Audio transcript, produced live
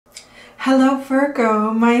Hello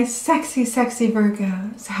Virgo, my sexy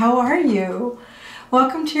Virgos. How are you?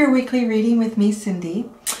 Welcome to your weekly reading with me, Cindy.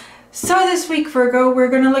 So this week, Virgo, we're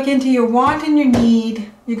going to look into your want and your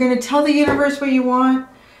need. You're going to tell the universe what you want,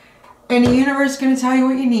 and the universe is going to tell you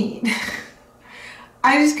what you need.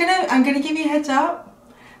 I'm going to give you a heads up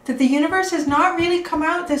that the universe has not really come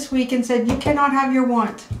out this week and said you cannot have your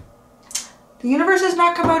want. The universe has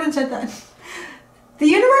not come out and said that. The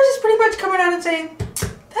universe is pretty much coming out and saying,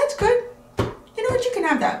 that's good. You know what, you can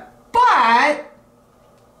have that. But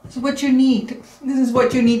this is what you need. This is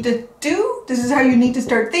what you need to do. This is how you need to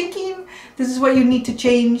start thinking. This is what you need to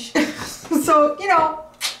change. So, you know,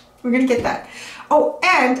 we're going to get that. Oh,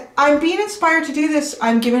 and I'm being inspired to do this.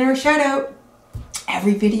 I'm giving her a shout out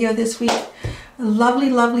every video this week. A lovely,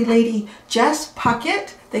 lovely lady, Jess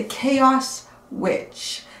Puckett, the Chaos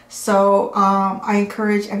Witch. So I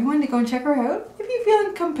encourage everyone to go and check her out if you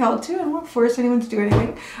feel compelled to. I won't force anyone to do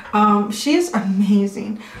anything. She is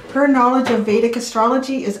amazing. Her knowledge of Vedic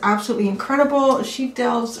astrology is absolutely incredible. She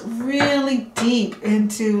delves really deep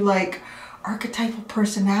into like archetypal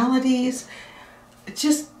personalities,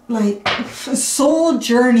 just like soul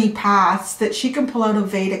journey paths that she can pull out of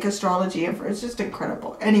Vedic astrology, and it's just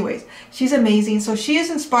incredible. Anyways, she's amazing. So she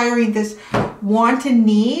is inspiring this want and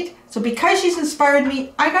need. So because she's inspired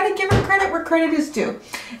me, I gotta give her credit where credit is due.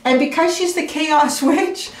 And because she's the Chaos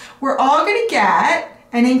Witch, we're all gonna get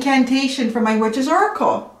an incantation from my Witch's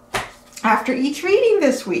Oracle after each reading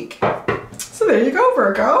this week. So there you go,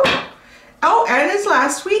 Virgo. Oh, and as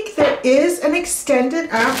last week, there is an extended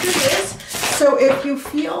after this. So if you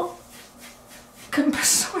feel,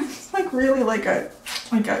 so it's like really like a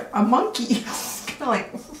monkey, it's kind of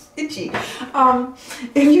like itchy.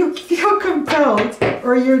 If you feel compelled,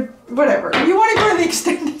 or you're whatever, you want to go to the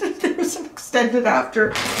extended, there's an extended after,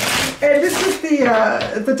 and this is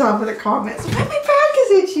the top of the comments. My back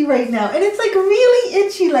is itchy right now, and it's like really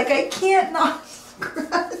itchy, like I can't not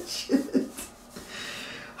scratch it.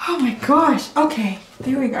 Oh my gosh. Okay,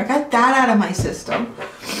 there we go. I got that out of my system.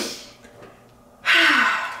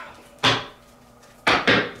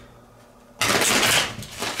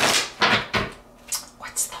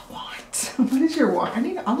 What is your want?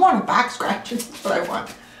 I want a back scratch. That's what I want.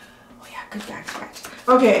 Oh yeah, good back scratch.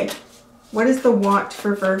 Okay, what is the want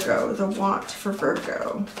for Virgo? The want for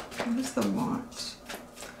Virgo. What is the want?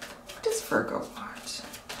 What does Virgo want?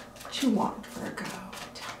 What you want, Virgo?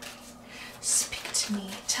 Tell me. Speak to me.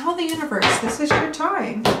 Tell the universe this is your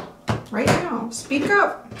time. Right now. Speak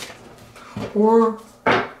up. Or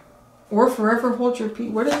forever hold your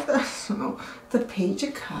peace. What is that? I don't know. The Page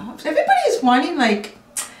of Cups. Everybody's wanting like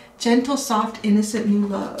gentle, soft, innocent new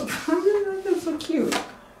love. That's so cute.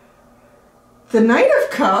 The Knight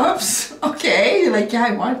of Cups. Okay, you're like, yeah,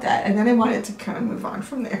 I want that. And then I want it to kind of move on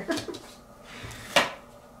from there.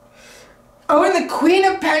 Oh, and the Queen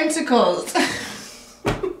of Pentacles.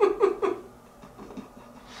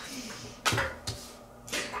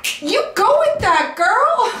 You go with that,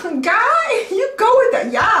 girl. Guy, you go with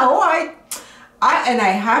that. Yeah, oh, and I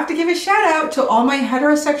have to give a shout out to all my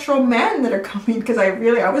heterosexual men that are coming, because I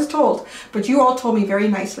was told, but you all told me very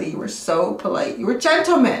nicely. You were so polite. You were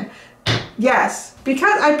gentlemen. Yes,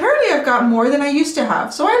 because apparently I've got more than I used to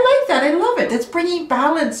have. So I like that. I love it. That's bringing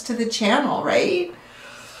balance to the channel, right?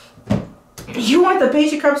 You want the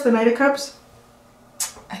Page of Cups, the Knight of Cups,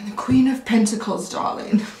 and the Queen of Pentacles,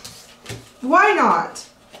 darling. Why not?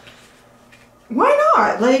 Why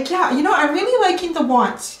not? Like, yeah, you know, I'm really liking the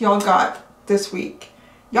wants y'all got this week.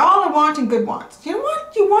 Y'all are wanting good wants. You know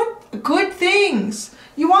what? You want good things.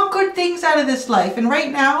 You want good things out of this life. And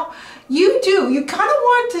right now, you do. You kind of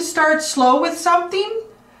want to start slow with something.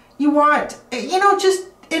 You want, you know, just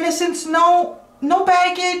innocence, no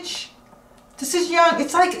baggage. This is young.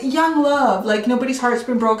 It's like young love. Like nobody's heart's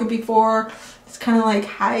been broken before. It's kind of like,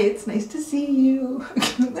 hi, it's nice to see you.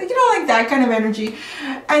 Like, you know, like that kind of energy.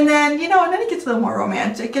 And then, you know, and then it gets a little more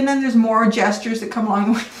romantic. And then there's more gestures that come along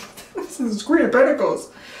the way. This is Queen of Pentacles.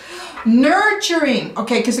 Nurturing.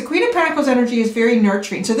 Okay, because the Queen of Pentacles energy is very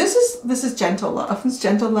nurturing. So this is gentle love. It's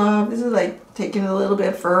gentle love. This is like taking it a little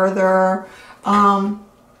bit further. But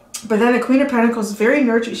then the Queen of Pentacles is very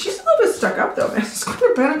nurturing. She's a little bit stuck up though, man. This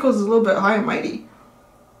Queen of Pentacles is a little bit high and mighty.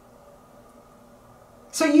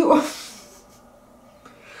 So you...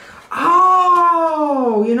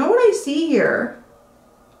 Oh, you know what I see here?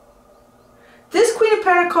 This Queen of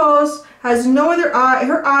Pentacles has no other eye.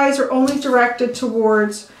 Her eyes are only directed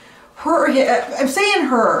towards her. I'm saying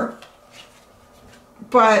her,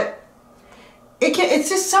 but it's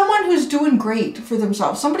just someone who's doing great for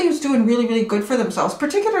themselves. Somebody who's doing really, really good for themselves,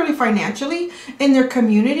 particularly financially in their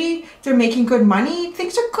community. They're making good money.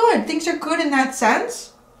 Things are good. Things are good in that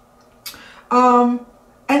sense.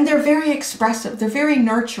 And they're very expressive. They're very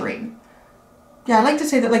nurturing. Yeah, I like to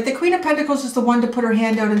say that, like, the Queen of Pentacles is the one to put her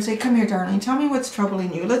hand out and say, come here, darling, tell me what's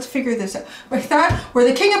troubling you. Let's figure this out. Like that, where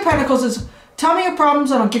the King of Pentacles is, tell me your problems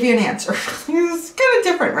and I'll give you an answer. It's kind of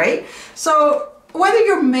different, right? So whether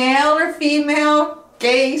you're male or female,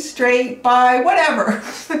 gay, straight, bi, whatever,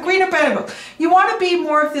 the Queen of Pentacles, you want to be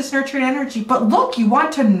more of this nurturing energy. But look, you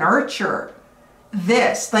want to nurture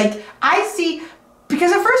this. Like, I see,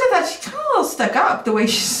 because at first I thought she's kind of a little stuck up the way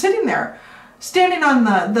she's sitting there. Standing on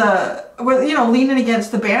you know, leaning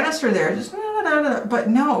against the banister there, just, but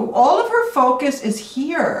no, all of her focus is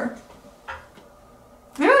here.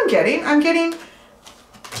 You know what I'm getting,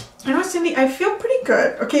 you know, Cindy, I feel pretty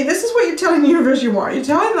good. Okay, this is what you're telling the universe you want. You're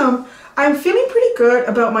telling them, I'm feeling pretty good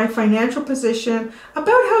about my financial position, about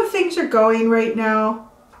how things are going right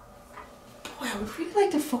now. Boy, I would really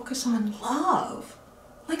like to focus on love.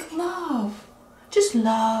 Like love. Just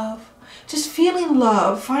love. Just feeling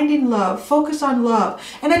love, finding love, focus on love.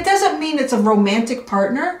 And it doesn't mean it's a romantic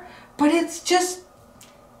partner, but it's just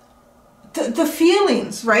the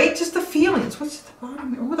feelings, right? Just the feelings. What's at the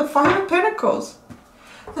bottom? Oh, the Five of Pentacles.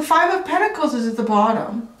 The Five of Pentacles is at the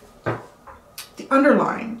bottom. The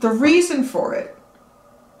underline, the reason for it.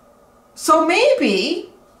 So maybe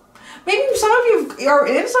some of you are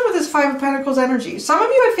in some of this Five of Pentacles energy. Some of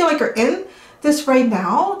you, I feel like, are in this right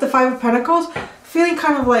now, the Five of Pentacles, feeling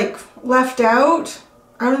kind of like left out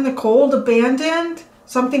in the cold, abandoned.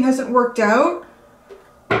 Something hasn't worked out.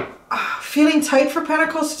 Feeling tight for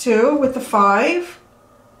Pentacles too with the Five.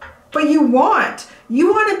 But you want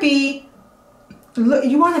to be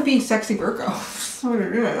sexy Virgo.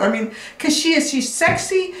 I mean, because she's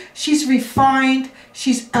sexy, she's refined,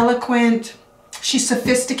 she's eloquent, she's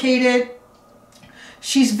sophisticated.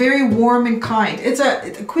 She's very warm and kind.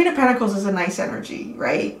 The Queen of Pentacles is a nice energy,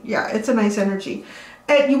 right? Yeah, it's a nice energy.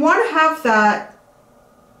 And you want to have that.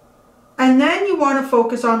 And then you want to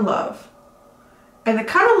focus on love. And the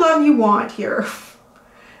kind of love you want here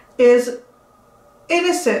is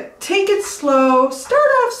innocent. Take it slow. Start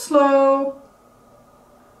off slow.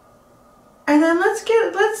 And then let's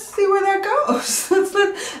see where that goes.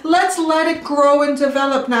 Let's let it grow and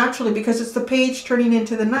develop naturally, because it's the page turning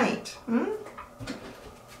into the Knight.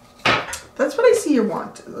 That's what I see you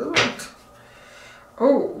want.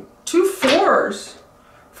 Oh, 2 4s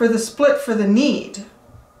for the split for the need.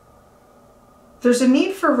 There's a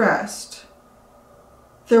need for rest.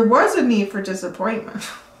 There was a need for disappointment.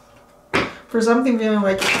 For something feeling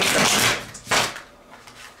like it's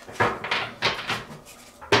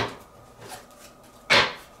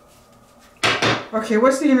okay,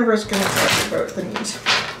 what's the universe going to tell you about the need?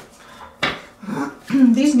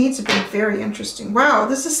 These needs have been very interesting. Wow,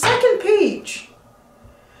 this is second page.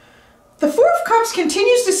 The Four of Cups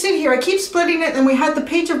continues to sit here. I keep splitting it, and we had the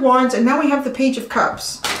Page of Wands, and now we have the Page of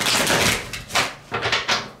Cups.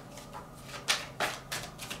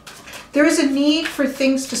 There is a need for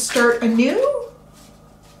things to start anew.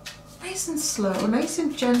 Nice and slow, nice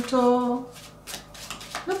and gentle.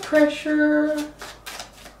 No pressure.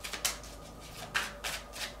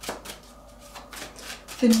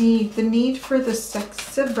 The need for the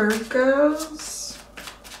sexy Virgos.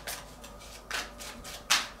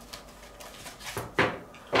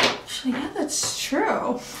 Actually, yeah, that's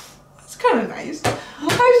true. That's kind of nice. I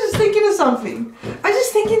was just thinking of something. I was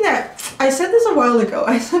just thinking that, I said this a while ago.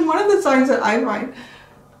 I said one of the signs that I find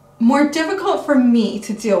more difficult for me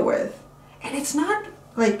to deal with, and it's not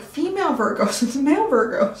like female Virgos, it's male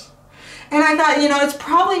Virgos. And I thought, you know, it's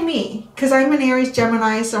probably me, because I'm an Aries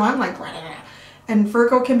Gemini, so I'm like, and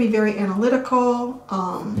Virgo can be very analytical.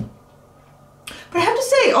 But I have to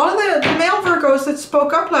say, all of the male Virgos that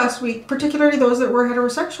spoke up last week, particularly those that were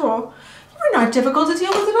heterosexual, were not difficult to deal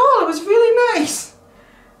with at all. It was really nice.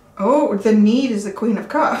 Oh, the need is the Queen of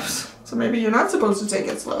Cups. So maybe you're not supposed to take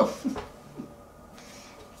it slow.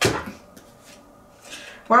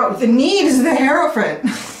 Wow, the need is the Hierophant.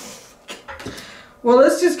 Well,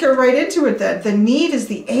 let's just get right into it then. The need is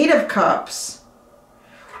the Eight of Cups.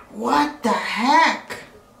 What the heck?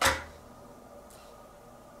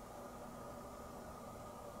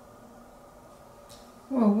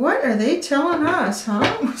 Well, what are they telling us,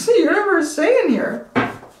 huh? What's the universe saying here?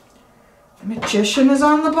 The Magician is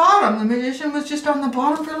on the bottom. The Magician was just on the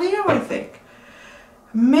bottom for Leo, I think.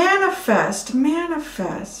 Manifest,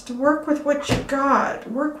 manifest. Work with what you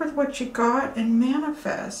got. Work with what you got and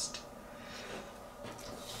manifest.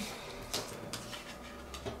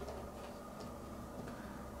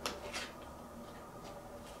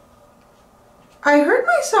 I heard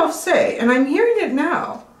myself say, and I'm hearing it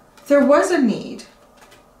now, there was a need.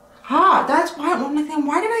 Ah, that's why.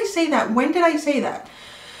 Why did I say that? When did I say that?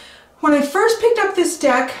 When I first picked up this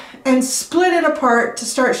deck and split it apart to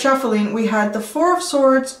start shuffling, we had the Four of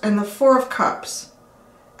Swords and the Four of Cups.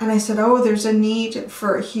 And I said, oh, there's a need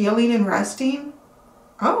for healing and resting.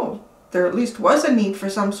 Oh, there at least was a need for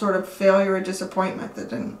some sort of failure or disappointment that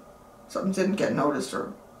something didn't get noticed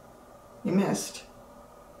or you missed.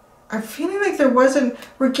 I'm feeling like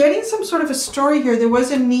we're getting some sort of a story here. There was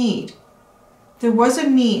a need. There was a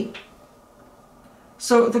need.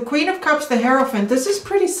 So the Queen of Cups, the Hierophant, this is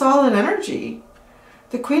pretty solid energy.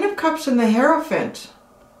 The Queen of Cups and the Hierophant.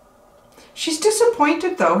 She's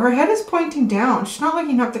disappointed though. Her head is pointing down. She's not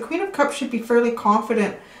looking up. The Queen of Cups should be fairly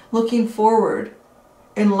confident looking forward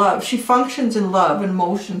in love. She functions in love and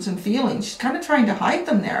emotions and feelings. She's kind of trying to hide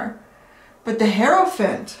them there. But the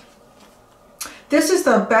Hierophant, this is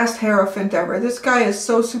the best Hierophant ever. This guy is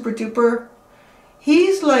so super duper.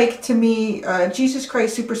 He's like, to me, Jesus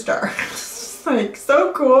Christ Superstar. Like,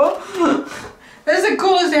 so cool. That is the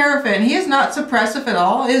coolest Hierophant. He is not suppressive at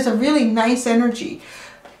all. It is a really nice energy.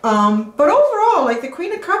 But overall, like the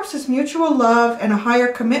Queen of Cups is mutual love and a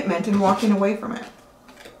higher commitment and walking away from it.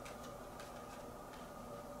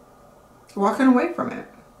 Walking away from it.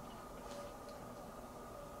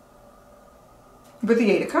 With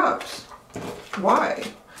the Eight of Cups. Why?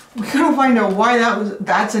 We gotta find out why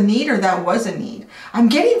that's a need or that was a need. I'm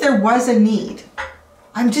getting there was a need.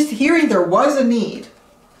 I'm just hearing there was a need.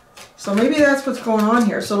 So maybe that's what's going on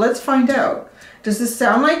here. So let's find out. Does this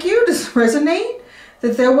sound like you? Does it resonate?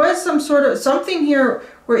 That there was some sort of something here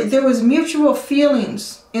where there was mutual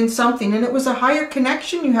feelings in something and it was a higher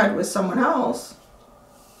connection you had with someone else.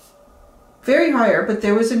 Very higher, but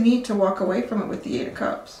there was a need to walk away from it with the Eight of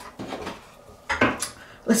Cups.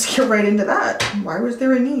 Let's get right into that. Why was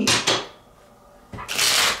there a need?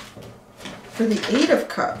 For the Eight of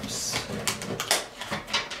Cups.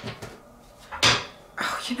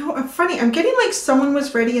 Oh, you know, I'm funny. I'm getting like someone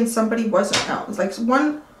was ready and somebody wasn't. No, it's like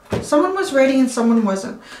someone was ready and someone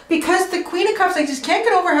wasn't. Because the Queen of Cups, I just can't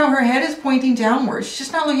get over how her head is pointing downwards. She's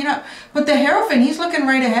just not looking up. But the Hierophant, he's looking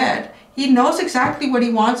right ahead. He knows exactly what he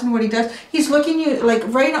wants and what he does. He's looking you like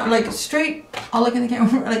right on, like straight. I'll look in the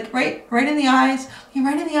camera, like right in the eyes.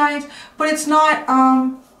 Right in the eyes. But it's not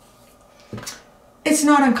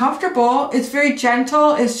uncomfortable. It's very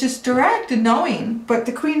gentle. It's just direct and knowing. But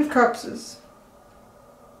the Queen of Cups is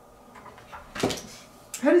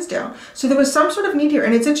head is down. So there was some sort of need here,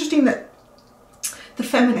 and it's interesting that the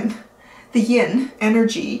feminine, the yin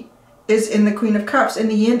energy, is in the Queen of Cups. In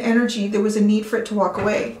the yin energy, there was a need for it to walk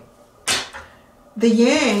away. The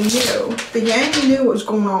yang knew. The yang knew what was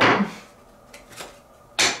going on.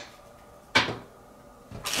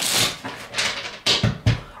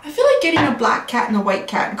 I feel like getting a black cat and a white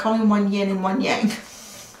cat and calling one yin and one yang.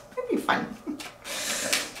 That'd be fun.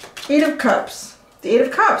 Eight of Cups. The Eight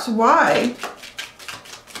of Cups. Why?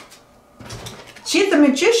 Gee, the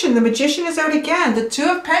Magician. The Magician is out again. The Two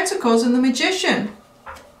of Pentacles and the Magician.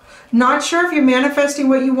 Not sure if you're manifesting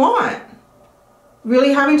what you want.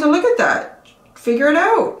 Really having to look at that. Figure it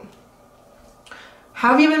out.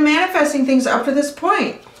 How have you been manifesting things up to this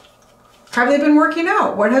point? Have they been working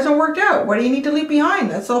out? What hasn't worked out? What do you need to leave behind?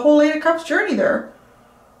 That's the whole Eight of Cups journey there.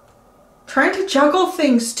 Trying to juggle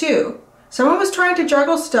things too. Someone was trying to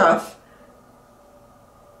juggle stuff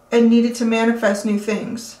and needed to manifest new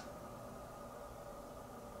things.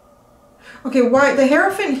 Okay, why the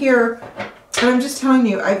Hierophant here, and I'm just telling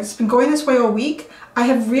you, it's been going this way all week. I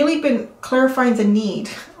have really been clarifying the need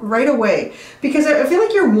right away because I feel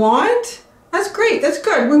like your want, that's great, that's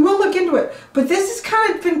good. We will look into it. But this has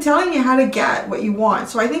kind of been telling you how to get what you want.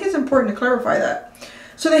 So I think it's important to clarify that.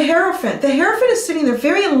 So the Hierophant is sitting there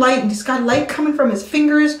very enlightened. He's got light coming from his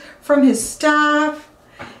fingers, from his staff.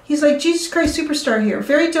 He's like Jesus Christ Superstar here.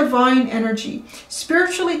 Very divine energy.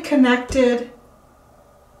 Spiritually connected.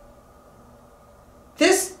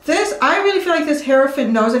 I really feel like this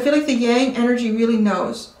Hierophant knows. I feel like the Yang energy really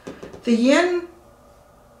knows. The Yin,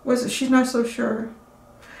 she's not so sure.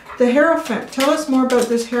 The Hierophant, tell us more about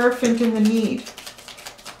this Hierophant and the need.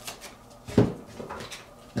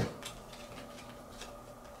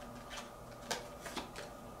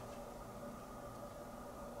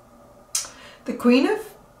 The Queen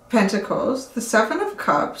of Pentacles, the Seven of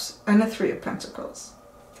Cups, and the Three of Pentacles.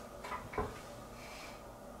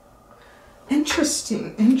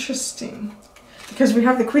 Interesting, interesting. Because we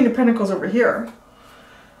have the Queen of Pentacles over here.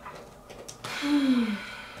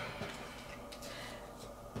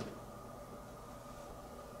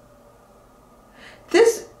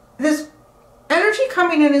 This energy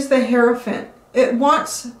coming in is the Hierophant. I'm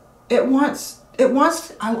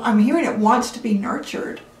hearing it wants to be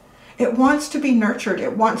nurtured. It wants to be nurtured.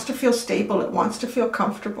 It wants to feel stable. It wants to feel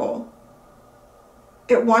comfortable.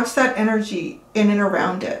 it wants that energy in and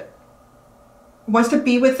around it. It wants to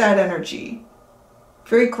be with that energy.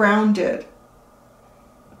 Very grounded.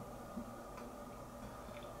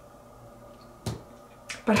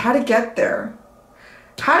 But how to get there?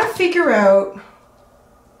 How to figure out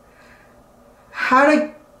how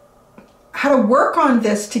to work on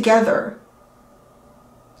this together.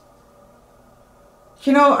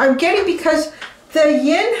 You know, I'm getting, because the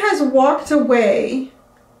yin has walked away,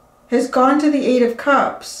 has gone to the Eight of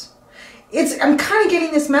Cups. I'm kind of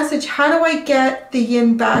getting this message, how do I get the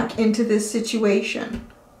yin back into this situation?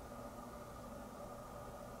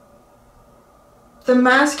 The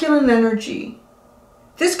masculine energy.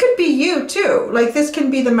 This could be you too. Like, this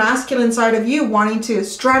can be the masculine side of you wanting to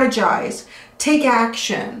strategize, take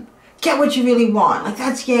action, get what you really want. Like,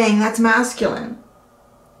 that's yang, that's masculine.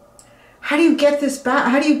 How do you get this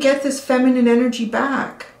back? How do you get this feminine energy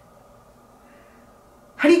back?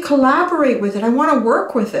 How do you collaborate with it? I want to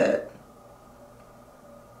work with it.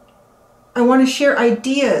 I want to share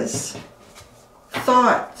ideas,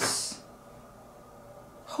 thoughts,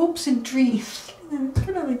 hopes and dreams. It's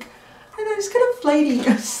kind of like, I know, it's kind of flighty.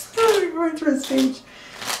 I'm going through a stage.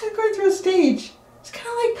 I'm going through a stage. It's kind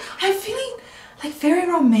of like, I'm feeling like very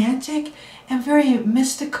romantic and very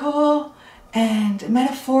mystical and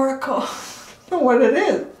metaphorical. I don't know what it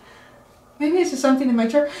is. Maybe it's just something in my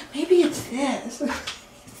chart. Maybe it's this.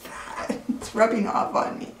 It's that. It's rubbing off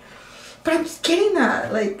on me. But I'm just getting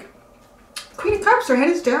that. Like, Queen of Cups, her head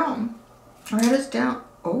is down. Her head is down.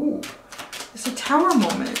 Oh, it's a Tower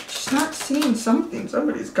moment. She's not seeing something.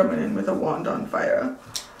 Somebody's coming in with a wand on fire.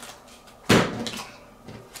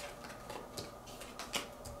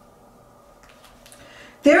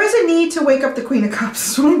 There is a need to wake up the Queen of Cups.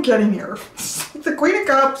 That's what I'm getting here. The Queen of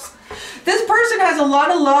Cups. This person has a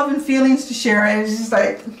lot of love and feelings to share. And it's just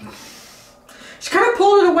like, she kind of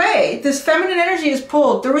pulled it away. This feminine energy is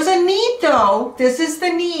pulled. There was a need though. This is the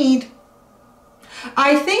need.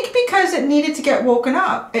 I think because it needed to get woken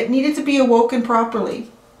up. It needed to be awoken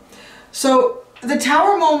properly. So the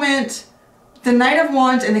Tower moment, the Knight of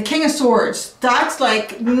Wands, and the King of Swords. That's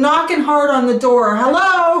like knocking hard on the door.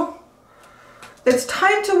 Hello? It's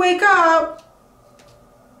time to wake up.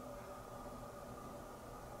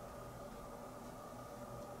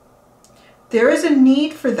 There is a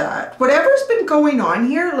need for that. Whatever's been going on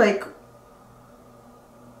here, like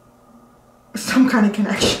some kind of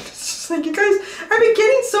connection. It's just like, you guys, I've been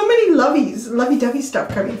getting so many lovey-dovey stuff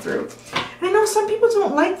coming through. And I know some people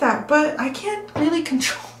don't like that, but I can't really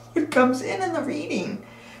control what comes in the reading.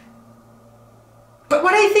 But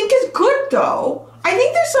what I think is good though, I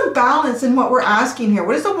think there's some balance in what we're asking here.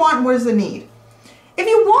 What is the want and what is the need? If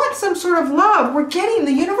you want some sort of love, we're getting,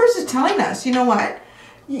 the universe is telling us, you know what?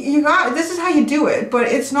 You got, this is how you do it, but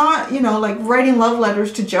it's not, you know, like writing love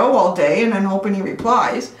letters to Joe all day and then hoping he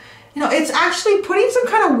replies. You know, it's actually putting some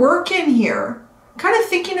kind of work in here. Kind of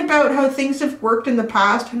thinking about how things have worked in the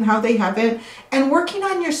past and how they haven't, and working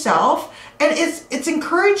on yourself. And it's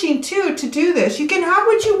encouraging too to do this. You can have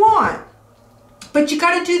what you want, but you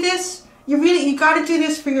got to do this. You got to do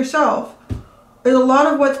this for yourself. There's a lot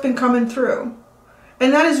of what's been coming through.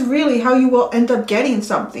 And that is really how you will end up getting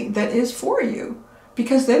something that is for you.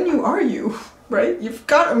 Because then you are you, right? You've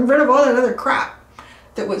gotten rid of all that other crap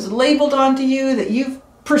that was labeled onto you, that you've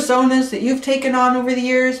personas that you've taken on over the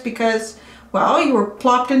years because, well, you were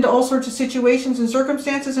plopped into all sorts of situations and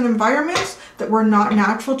circumstances and environments that were not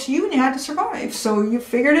natural to you and you had to survive. So you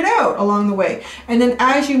figured it out along the way. And then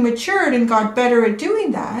as you matured and got better at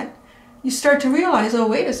doing that, you start to realize, oh,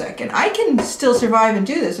 wait a second, I can still survive and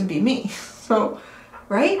do this and be me. So,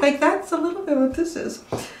 right? Like, that's a little bit what this is.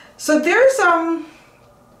 So there's a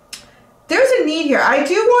need here. I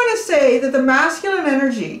do want to say that the masculine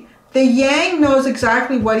energy, the yang knows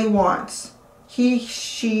exactly what he wants. He,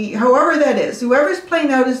 she, however that is, whoever's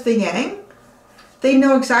playing out as the yang, they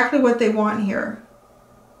know exactly what they want here.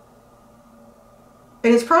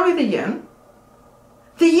 And it's probably the yin.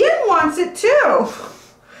 The yin wants it too.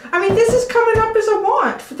 I mean, this is coming up as a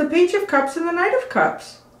want for the Page of Cups and the Knight of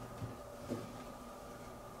Cups.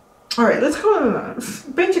 All right, let's go on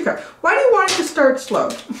that. Page of Cups. Why do you want it to start slow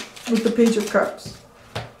with the Page of Cups?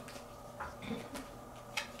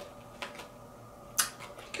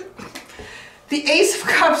 The Ace of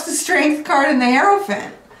Cups, the Strength card, and the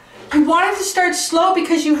Hierophant. You want it to start slow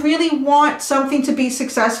because you really want something to be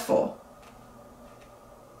successful.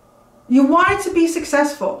 You want it to be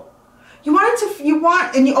successful. You want it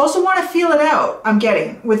to, and you also want to feel it out, I'm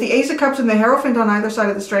getting. With the Ace of Cups and the Hierophant on either side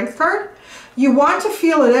of the Strength card, you want to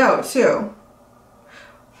feel it out too.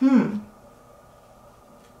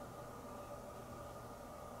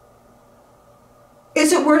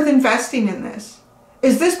 Is it worth investing in this?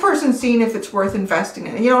 Is this person seeing if it's worth investing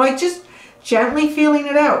in? You know, like just gently feeling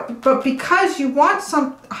it out. But because you want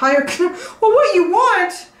some higher, well, what you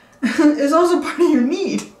want is also part of your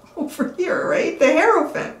need over here, right? The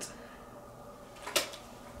Hierophant.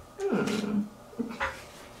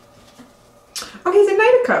 Okay, the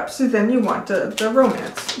Knight of Cups. So then you want the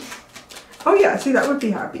romance. Oh yeah, see, that would be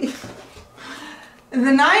happy. The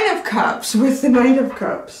Nine of Cups with the Knight of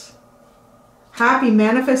Cups. Happy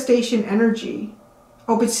manifestation energy.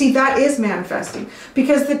 Oh, but see, that is manifesting.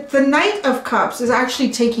 Because the Knight of Cups is actually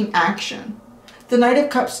taking action. The Knight of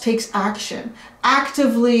Cups takes action.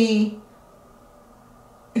 Actively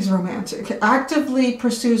is romantic. Actively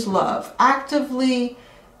pursues love. Actively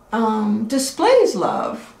displays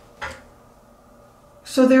love.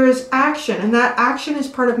 So there is action, and that action is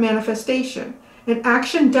part of manifestation. And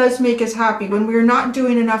action does make us happy. When we're not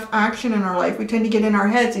doing enough action in our life, we tend to get in our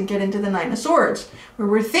heads and get into the Nine of Swords, where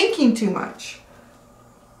we're thinking too much.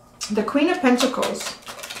 The Queen of Pentacles.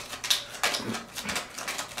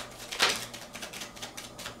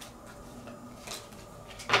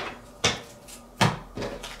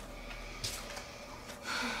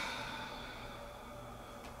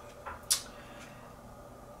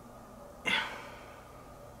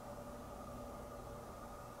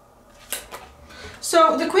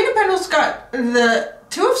 So the Queen of Pentacles got the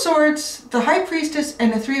Two of Swords, the High Priestess,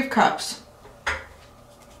 and the Three of Cups.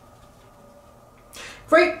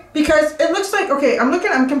 Right? Because it looks like, okay,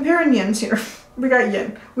 I'm comparing yins here. We got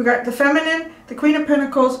yin. We got the feminine, the Queen of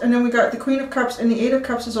Pentacles, and then we got the Queen of Cups, and the Eight of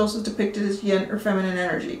Cups is also depicted as yin or feminine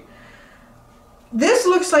energy. This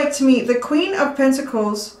looks like to me, the Queen of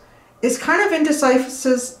Pentacles is kind of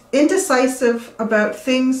indecisive about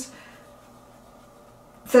things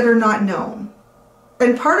that are not known.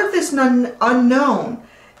 And part of this unknown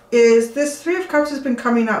is this Three of Cups has been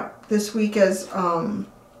coming up this week as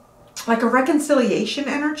like a reconciliation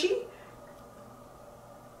energy.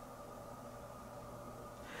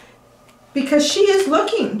 Because she is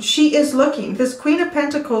looking, this Queen of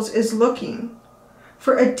Pentacles is looking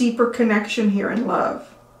for a deeper connection here in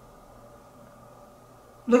love.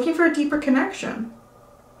 Looking for a deeper connection.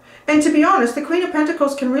 And to be honest, the Queen of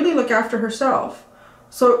Pentacles can really look after herself.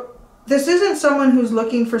 So this isn't someone who's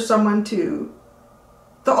looking for someone to,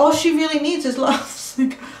 all she really needs is love.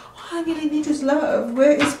 Like, all I really need is love.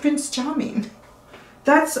 Where is Prince Charming?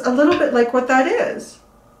 That's a little bit like what that is.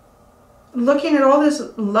 Looking at all this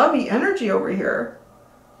lovey energy over here.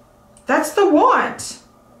 That's the want.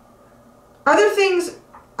 Other things,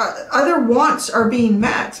 other wants are being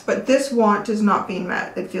met, but this want is not being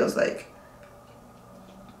met, it feels like.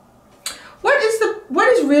 What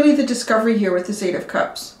is really the discovery here with this Eight of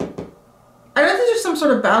Cups? I know that there's some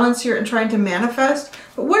sort of balance here in trying to manifest,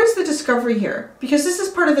 but what is the discovery here? Because this is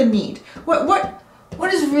part of the need.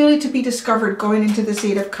 What is really to be discovered going into this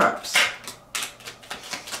Eight of Cups?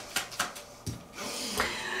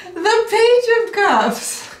 The Page of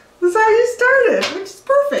Cups. That's how you started, which is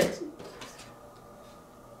perfect.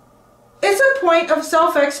 It's a point of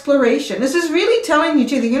self-exploration. This is really telling you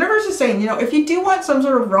too, the universe is saying, you know, if you do want some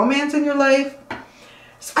sort of romance in your life,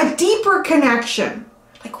 a deeper connection.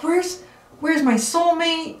 Like, where's my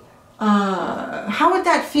soulmate? How would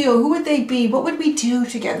that feel? Who would they be? What would we do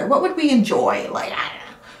together? What would we enjoy? Like, I don't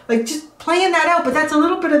know. Like, just playing that out. But that's a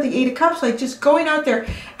little bit of the Eight of Cups. Like, just going out there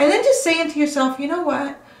and then just saying to yourself, you know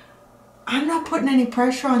what? I'm not putting any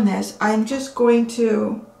pressure on this. I'm just going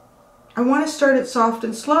to, I want to start it soft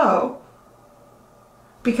and slow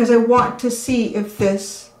because I want to see if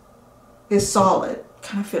this is solid.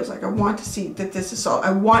 Kind of feels like I want to see that this is solid.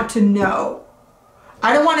 I want to know.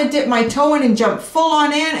 I don't want to dip my toe in and jump full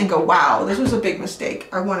on in and go, wow, this was a big mistake.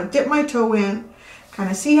 I want to dip my toe in, kind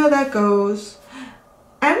of see how that goes,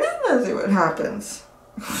 and then let's see what happens.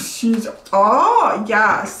 She's, oh,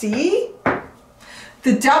 yeah, see?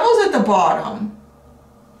 The Devil's at the bottom.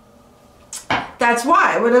 That's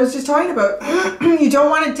why, what I was just talking about. You don't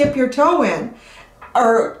want to dip your toe in,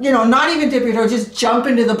 or, you know, not even dip your toe, just jump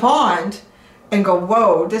into the pond and go,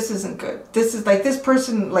 whoa, this isn't good. This is like, this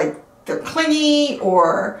person, like, they're clingy,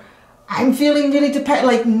 or I'm feeling really dependent.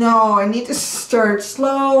 Like, no, I need to start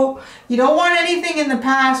slow. You don't want anything in the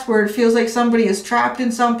past where it feels like somebody is trapped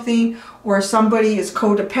in something, or somebody is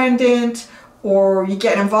codependent, or you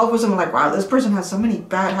get involved with someone like, wow, this person has so many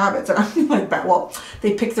bad habits. And I'm like, well,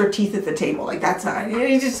 they pick their teeth at the table. Like, that's not,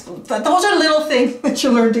 you just, those are little things that you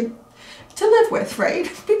learn to live with, right?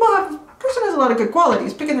 Person has a lot of good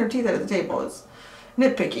qualities. Picking their teeth at the table is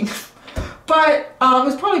nitpicking. But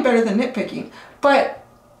it's probably better than nitpicking. But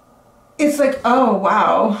it's like, oh,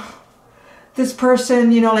 wow. this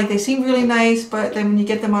person, you know, like they seem really nice, but then when you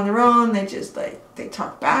get them on their own, they just like, they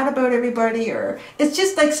talk bad about everybody, or it's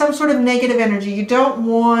just like some sort of negative energy. You don't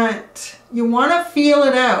want, you want to feel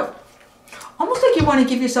it out. Almost like you want to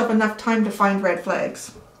give yourself enough time to find red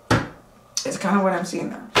flags. It's kind of what I'm seeing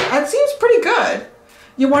there. That seems pretty good.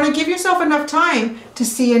 You want to give yourself enough time to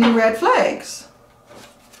see any red flags.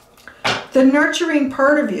 The nurturing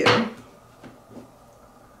part of you.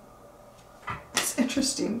 It's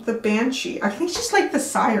interesting. The Banshee. I think she's like the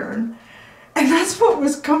siren. And that's what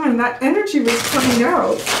was coming. That energy was coming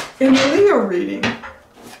out in the Leo reading.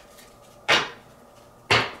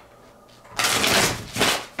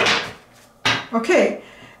 Okay.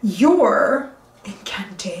 Your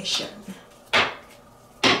incantation.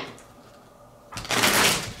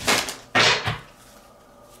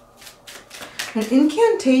 An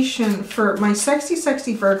incantation for my sexy,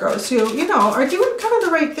 sexy Virgos who, you know, are doing kind of the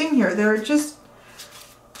right thing here. They're just,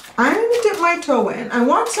 I'm going to dip my toe in. I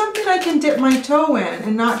want something I can dip my toe in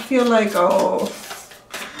and not feel like, oh,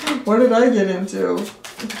 what did I get into?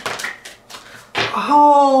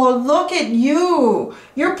 Oh, look at you.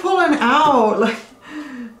 You're pulling out like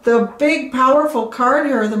the big, powerful card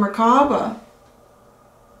here, the Merkaba.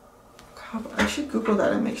 I should Google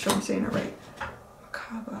that and make sure I'm saying it right.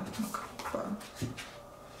 Merkaba.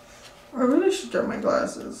 I really should get my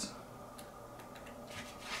glasses.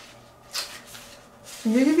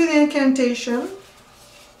 I'm going to give you the incantation.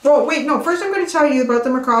 Oh, wait, no. First I'm going to tell you about the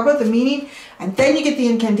Merkaba, the meaning, and then you get the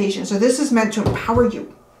incantation. So this is meant to empower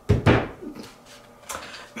you.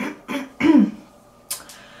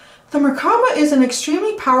 The Merkaba is an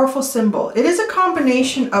extremely powerful symbol. It is a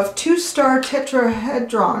combination of two star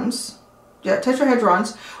tetrahedrons. Yeah,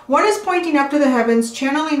 tetrahedrons. One is pointing up to the heavens,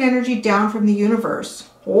 channeling energy down from the universe.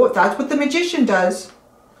 Oh, that's what the magician does.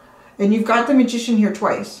 And you've got the magician here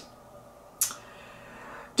twice.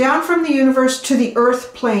 Down from the universe to the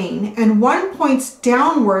earth plane, and one points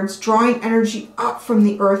downwards, drawing energy up from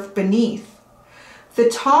the earth beneath. The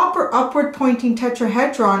top or upward pointing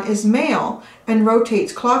tetrahedron is male and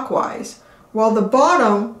rotates clockwise, while the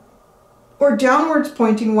bottom or downwards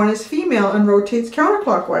pointing one is female and rotates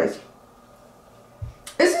counterclockwise.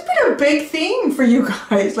 This has been a big theme for you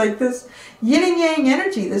guys, like this yin and yang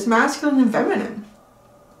energy, this masculine and feminine.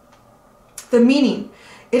 The meaning.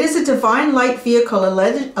 It is a divine light vehicle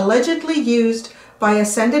allegedly used by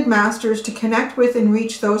ascended masters to connect with and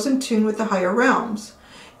reach those in tune with the higher realms.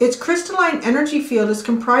 Its crystalline energy field is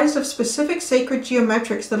comprised of specific sacred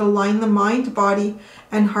geometrics that align the mind, body,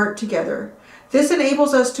 and heart together. This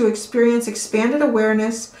enables us to experience expanded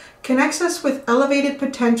awareness, connects us with elevated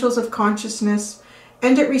potentials of consciousness,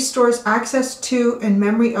 and it restores access to and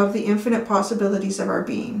memory of the infinite possibilities of our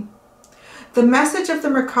being. The message of the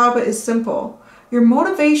Merkaba is simple. Your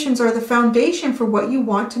motivations are the foundation for what you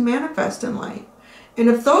want to manifest in life. And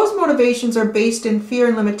if those motivations are based in fear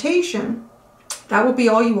and limitation, that will be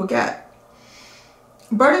all you will get.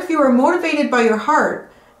 But if you are motivated by your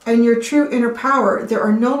heart and your true inner power, there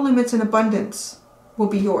are no limits and abundance will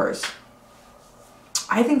be yours.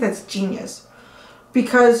 I think that's genius.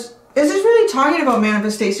 Because this is really talking about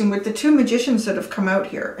manifestation with the two magicians that have come out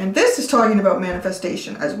here. And this is talking about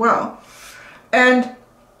manifestation as well. And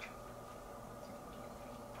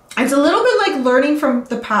it's a little bit like learning from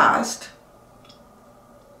the past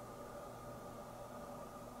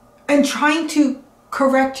and trying to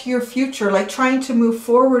correct your future, like trying to move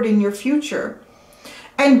forward in your future.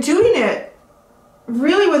 And doing it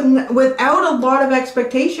really without a lot of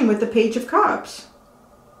expectation with the Page of Cups.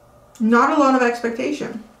 Not a lot of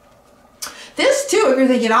expectation. This too, if you're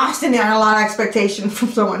thinking, oh, I still got a lot of expectation from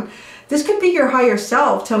someone. This could be your higher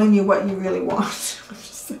self telling you what you really want. I'm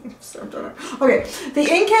just saying. Okay, the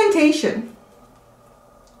incantation.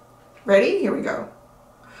 Ready? Here we go.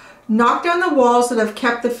 Knock down the walls that have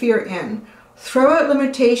kept the fear in. Throw out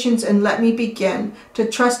limitations and let me begin to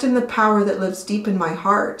trust in the power that lives deep in my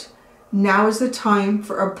heart. Now is the time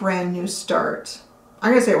for a brand new start.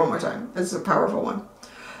 I'm going to say it one more time. This is a powerful one.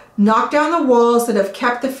 Knock down the walls that have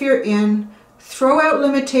kept the fear in. Throw out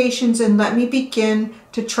limitations and let me begin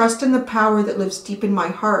to trust in the power that lives deep in my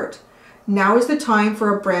heart. Now is the time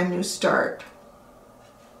for a brand new start.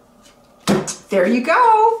 There you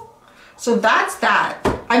go. So that's that.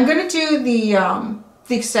 I'm going to do the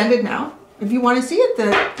extended now. If you want to see it,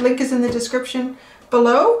 the link is in the description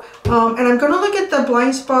below. And I'm going to look at the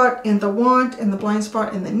blind spot in the want and the blind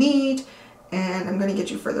spot in the need. And I'm going to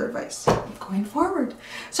get you further advice going forward.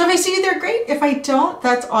 So if I see you there, great. If I don't,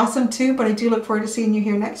 that's awesome too. But I do look forward to seeing you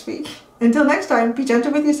here next week. Until next time, be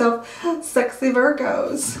gentle with yourself, sexy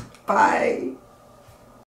Virgos. Bye.